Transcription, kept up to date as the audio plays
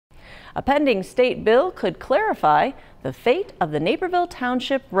A pending state bill could clarify the fate of the Naperville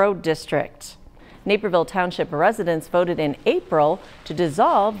Township Road District. Naperville Township residents voted in April to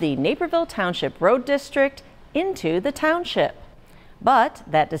dissolve the Naperville Township Road District into the township. But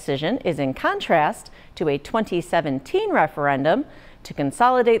that decision is in contrast to a 2017 referendum to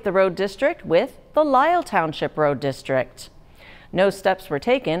consolidate the road district with the Lisle Township Road District. No steps were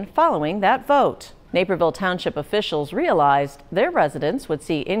taken following that vote. Naperville Township officials realized their residents would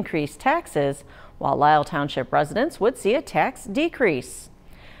see increased taxes, while Lisle Township residents would see a tax decrease.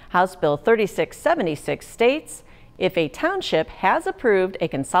 House Bill 3676 states, if a township has approved a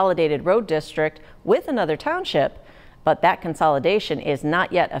consolidated road district with another township, but that consolidation is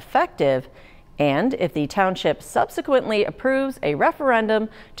not yet effective, and if the township subsequently approves a referendum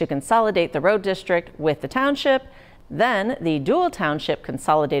to consolidate the road district with the township, then the dual township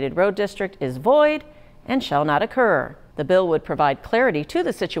consolidated road district is void and shall not occur. The bill would provide clarity to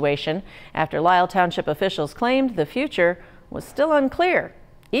the situation after Lisle Township officials claimed the future was still unclear,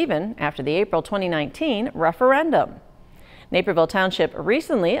 even after the April 2019 referendum. Naperville Township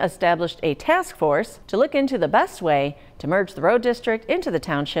recently established a task force to look into the best way to merge the road district into the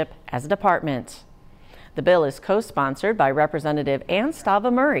township as a department. The bill is co-sponsored by Representative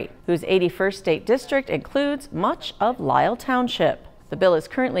Stava-Murray, whose 81st state district includes much of Lisle Township. The bill is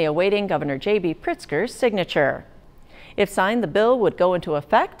currently awaiting Governor J.B. Pritzker's signature. If signed, the bill would go into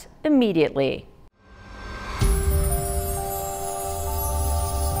effect immediately.